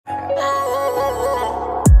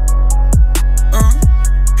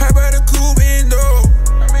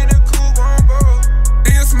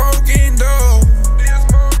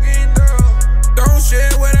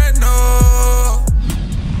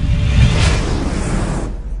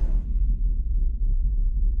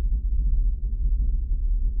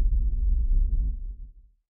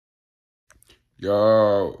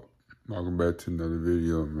Yo, welcome back to another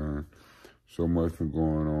video, man. So much been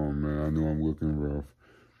going on, man. I know I'm looking rough.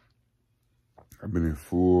 I've been in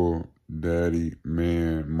full daddy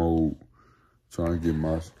man mode, trying to get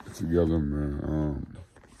my together, man.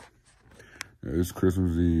 It's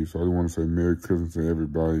Christmas Eve, so I just want to say Merry Christmas to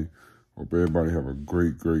everybody. Hope everybody have a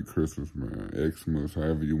great Christmas, man. Xmas,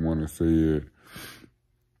 however you want to say it.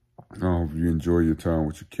 I hope you enjoy your time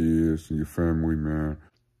with your kids and your family, man.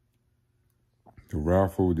 The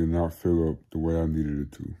raffle did not fill up the way I needed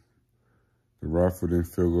it to. The raffle didn't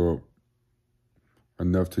fill up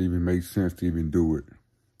enough to even make sense to even do it.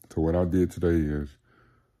 So what I did today is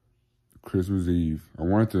Christmas Eve. I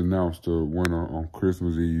wanted to announce the winner on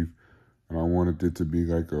Christmas Eve, and I wanted it to be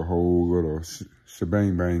like a whole little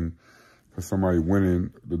shebang bang for somebody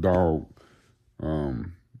winning the dog.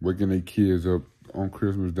 Waking their kids up on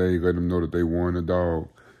Christmas Day, let them know that they won the dog,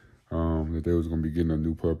 that they was gonna be getting a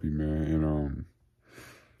new puppy, man, and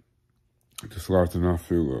the slots did not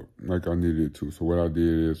fill up like I needed it to. So what I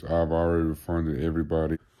did is I've already refunded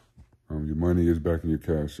everybody. Your money is back in your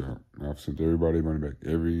cash out. I've sent everybody money back.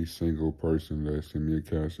 Every single person that sent me a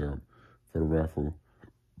cash out for the raffle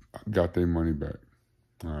got their money back.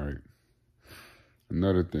 All right.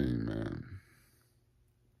 Another thing, man.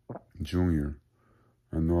 Junior.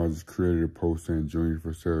 I know I just created a post saying Junior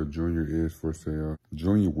for sale. Junior is for sale.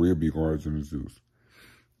 Junior will be larger than Zeus.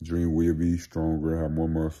 Junior will be stronger, have more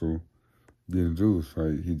muscle than Zeus.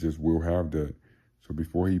 Like, he just will have that. So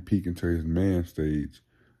before he peak into his man stage,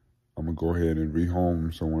 I'm going to go ahead and rehome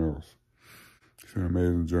him somewhere else. It's an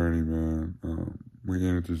amazing journey, man. We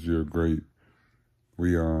ended this year great.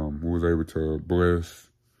 We was able to bless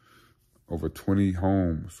over 20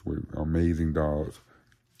 homes with amazing dogs.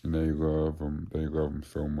 And they love them. They love them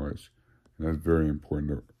so much. And that's very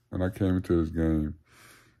important. When I came into this game,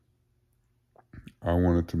 I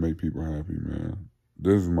wanted to make people happy, man.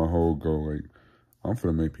 This is my whole goal. Like, I'm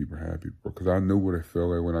finna make people happy, bro. Because I knew what it felt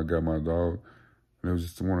like when I got my dog. And it was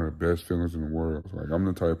just one of the best feelings in the world. Like, I'm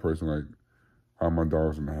the type of person, like, I have my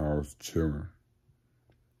dogs in the house chilling.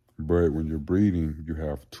 But when you're breeding, you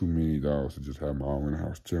have too many dogs to just have them all in the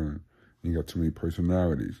house chilling. You got too many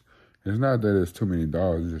personalities. It's not that it's too many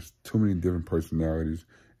dogs, it's just too many different personalities,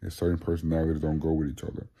 and certain personalities don't go with each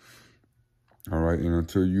other. All right, and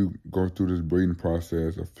until you go through this breeding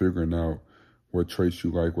process of figuring out what traits you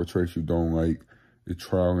like, what traits you don't like, it's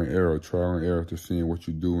trial and error to seeing what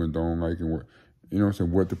you do and don't like, and what, you know what I'm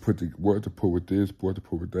saying, what to put with this, what to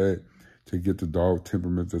put with that, to get the dog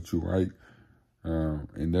temperaments that you like,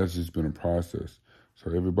 and that's just been a process. So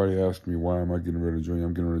everybody asks me, why am I getting rid of Junior?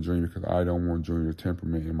 I'm getting rid of Junior because I don't want Junior's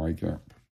temperament in my camp.